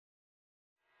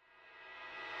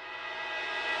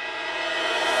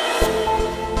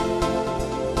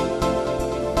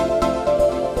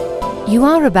You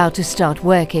are about to start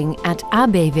working at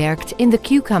AB Werkt in the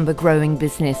cucumber growing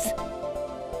business.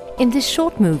 In this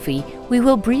short movie, we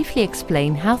will briefly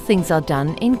explain how things are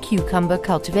done in cucumber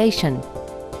cultivation.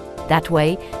 That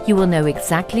way, you will know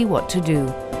exactly what to do.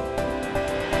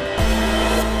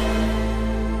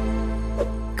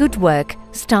 Good work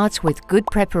starts with good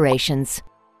preparations.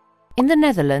 In the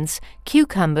Netherlands,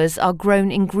 cucumbers are grown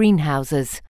in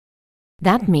greenhouses.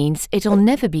 That means it'll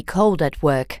never be cold at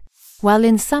work, while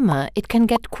in summer it can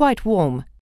get quite warm.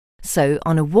 So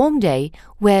on a warm day,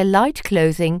 wear light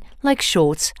clothing like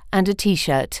shorts and a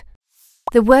t-shirt.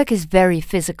 The work is very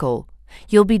physical.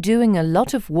 You'll be doing a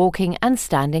lot of walking and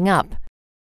standing up.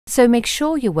 So make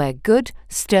sure you wear good,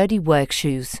 sturdy work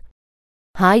shoes.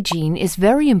 Hygiene is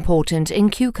very important in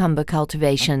cucumber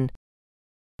cultivation.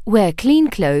 Wear clean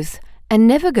clothes and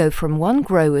never go from one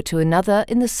grower to another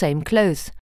in the same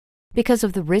clothes, because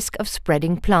of the risk of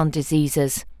spreading plant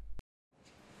diseases.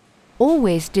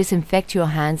 Always disinfect your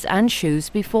hands and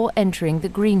shoes before entering the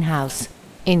greenhouse.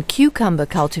 In cucumber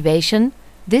cultivation,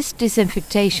 this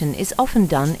disinfection is often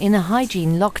done in a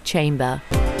hygiene lock chamber.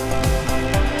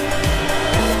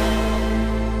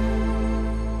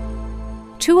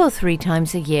 Two or three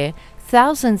times a year,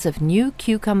 thousands of new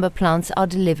cucumber plants are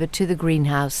delivered to the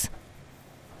greenhouse.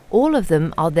 All of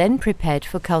them are then prepared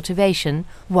for cultivation,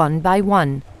 one by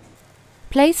one.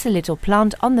 Place a little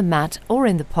plant on the mat or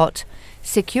in the pot,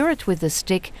 secure it with a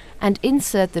stick and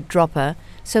insert the dropper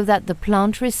so that the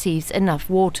plant receives enough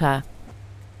water.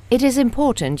 It is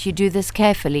important you do this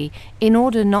carefully in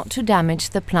order not to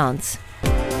damage the plants.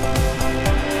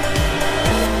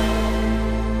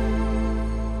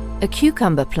 A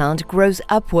cucumber plant grows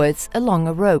upwards along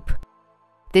a rope.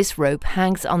 This rope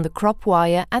hangs on the crop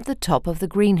wire at the top of the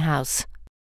greenhouse.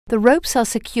 The ropes are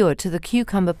secured to the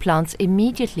cucumber plants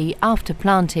immediately after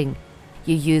planting.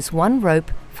 You use one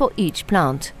rope for each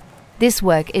plant. This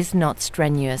work is not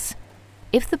strenuous.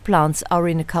 If the plants are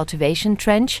in a cultivation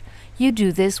trench, you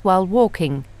do this while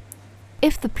walking.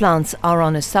 If the plants are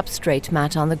on a substrate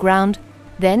mat on the ground,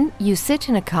 then you sit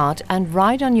in a cart and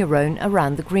ride on your own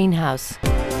around the greenhouse.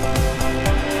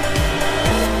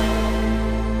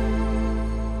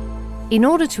 In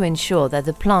order to ensure that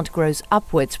the plant grows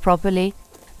upwards properly,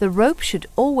 the rope should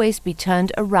always be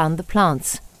turned around the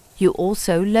plants. You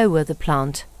also lower the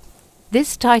plant.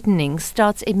 This tightening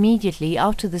starts immediately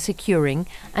after the securing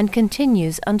and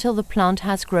continues until the plant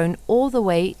has grown all the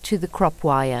way to the crop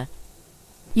wire.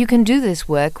 You can do this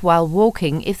work while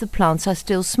walking if the plants are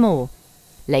still small.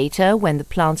 Later, when the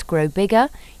plants grow bigger,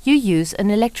 you use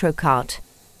an electro cart.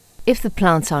 If the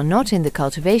plants are not in the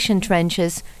cultivation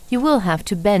trenches, you will have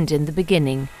to bend in the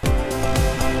beginning.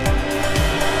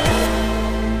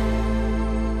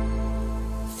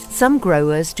 Some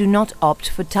growers do not opt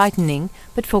for tightening,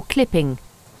 but for clipping.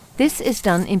 This is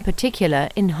done in particular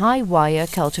in high wire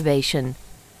cultivation.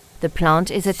 The plant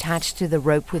is attached to the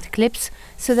rope with clips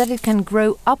so that it can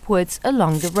grow upwards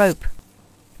along the rope.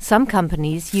 Some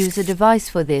companies use a device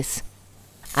for this.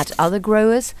 At other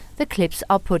growers, the clips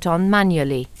are put on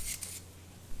manually.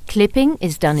 Clipping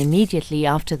is done immediately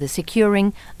after the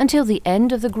securing until the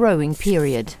end of the growing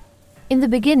period. In the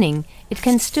beginning, it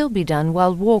can still be done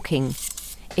while walking.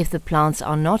 If the plants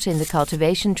are not in the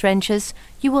cultivation trenches,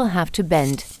 you will have to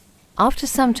bend. After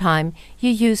some time, you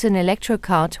use an electro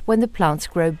cart when the plants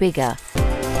grow bigger.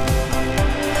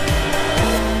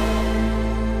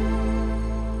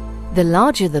 The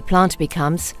larger the plant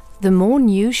becomes, the more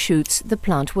new shoots the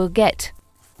plant will get.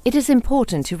 It is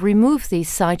important to remove these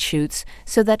side shoots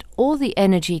so that all the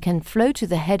energy can flow to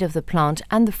the head of the plant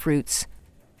and the fruits.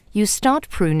 You start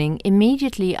pruning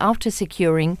immediately after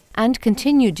securing and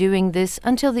continue doing this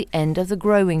until the end of the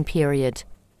growing period.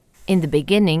 In the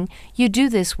beginning, you do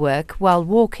this work while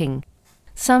walking.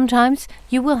 Sometimes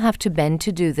you will have to bend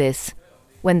to do this.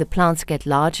 When the plants get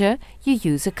larger, you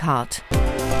use a cart.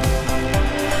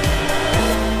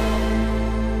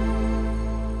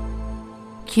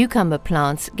 Cucumber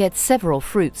plants get several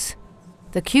fruits.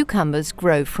 The cucumbers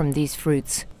grow from these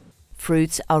fruits.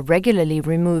 Fruits are regularly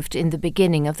removed in the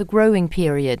beginning of the growing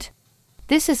period.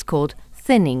 This is called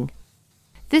thinning.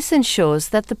 This ensures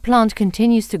that the plant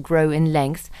continues to grow in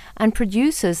length and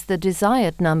produces the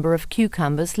desired number of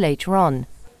cucumbers later on.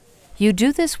 You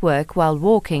do this work while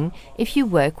walking if you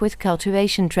work with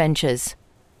cultivation trenches.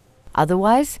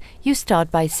 Otherwise, you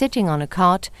start by sitting on a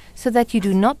cart so that you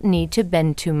do not need to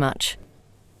bend too much.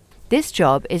 This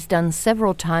job is done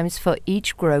several times for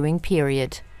each growing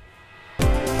period.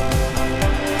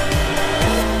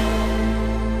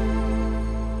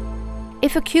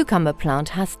 If a cucumber plant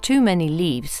has too many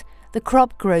leaves, the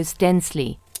crop grows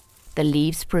densely. The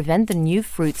leaves prevent the new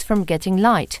fruits from getting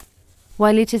light.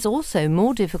 while it is also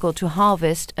more difficult to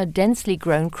harvest a densely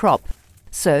grown crop,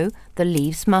 so the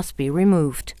leaves must be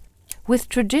removed. With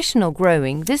traditional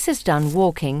growing, this is done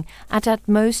walking at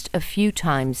most a few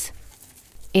times.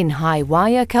 In high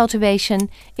wire cultivation,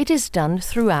 it is done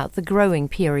throughout the growing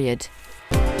period.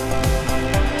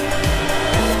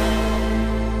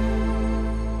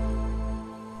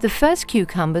 The first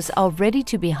cucumbers are ready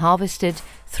to be harvested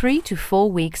 3 to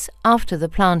 4 weeks after the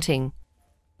planting.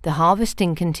 The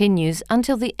harvesting continues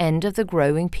until the end of the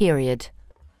growing period.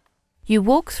 You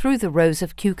walk through the rows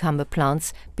of cucumber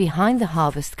plants behind the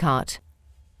harvest cart.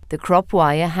 The crop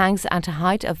wire hangs at a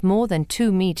height of more than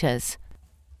 2 meters.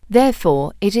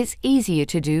 Therefore, it is easier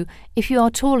to do if you are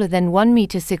taller than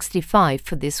 1,65 m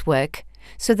for this work,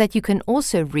 so that you can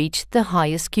also reach the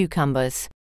highest cucumbers.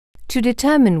 To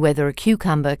determine whether a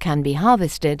cucumber can be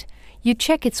harvested, you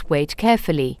check its weight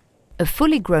carefully. A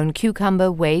fully grown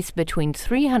cucumber weighs between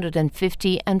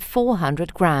 350 and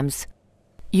 400 grams.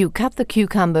 You cut the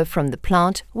cucumber from the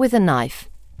plant with a knife.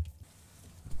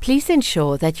 Please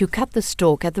ensure that you cut the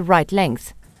stalk at the right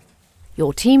length.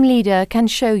 Your team leader can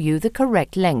show you the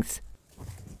correct length.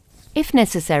 If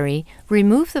necessary,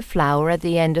 remove the flower at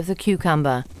the end of the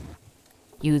cucumber.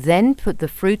 You then put the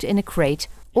fruit in a crate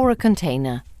or a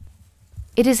container.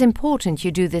 It is important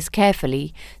you do this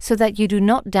carefully so that you do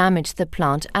not damage the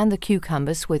plant and the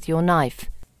cucumbers with your knife.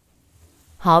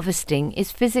 Harvesting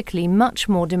is physically much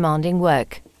more demanding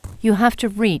work. You have to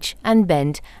reach and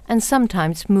bend and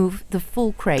sometimes move the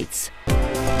full crates.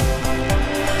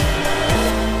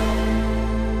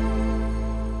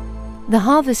 The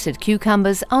harvested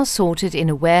cucumbers are sorted in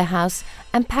a warehouse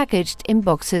and packaged in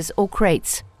boxes or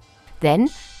crates. Then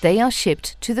they are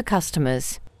shipped to the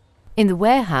customers. In the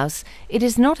warehouse, it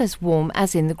is not as warm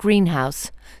as in the greenhouse,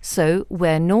 so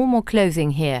wear normal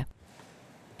clothing here.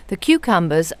 The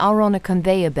cucumbers are on a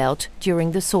conveyor belt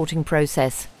during the sorting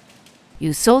process.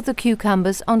 You sort the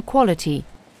cucumbers on quality.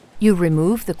 You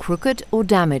remove the crooked or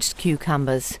damaged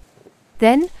cucumbers.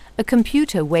 Then, a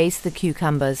computer weighs the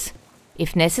cucumbers.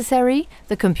 If necessary,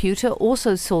 the computer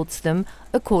also sorts them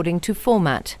according to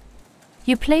format.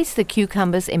 You place the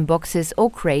cucumbers in boxes or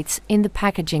crates in the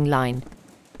packaging line.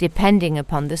 Depending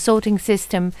upon the sorting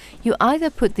system, you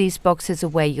either put these boxes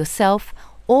away yourself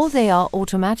or they are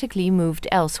automatically moved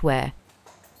elsewhere.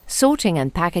 Sorting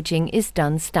and packaging is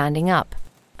done standing up.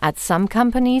 At some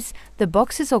companies, the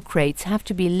boxes or crates have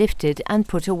to be lifted and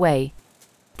put away.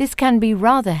 This can be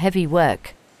rather heavy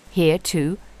work. Here,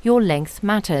 too, your length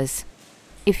matters.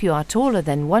 If you are taller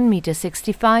than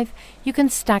 1,65 m, you can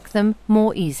stack them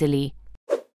more easily.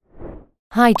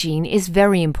 Hygiene is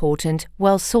very important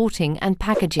while sorting and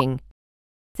packaging.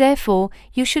 Therefore,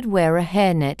 you should wear a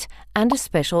hairnet and a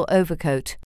special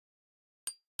overcoat.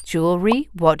 Jewelry,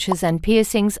 watches and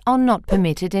piercings are not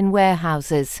permitted in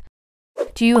warehouses.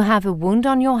 Do you have a wound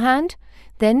on your hand?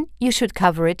 Then you should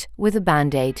cover it with a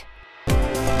band-aid.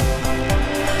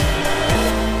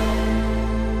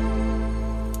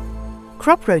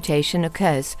 Crop rotation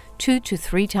occurs 2 to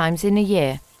 3 times in a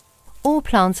year. All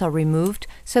plants are removed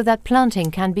so that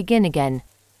planting can begin again.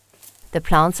 The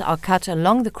plants are cut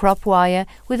along the crop wire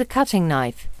with a cutting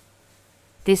knife.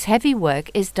 This heavy work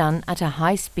is done at a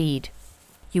high speed.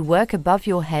 You work above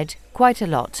your head quite a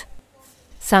lot.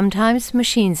 Sometimes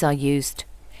machines are used.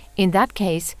 In that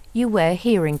case, you wear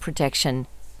hearing protection.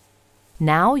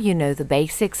 Now you know the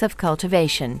basics of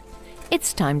cultivation.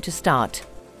 It's time to start.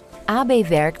 AB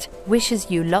Werkt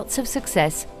wishes you lots of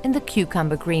success in the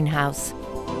cucumber greenhouse.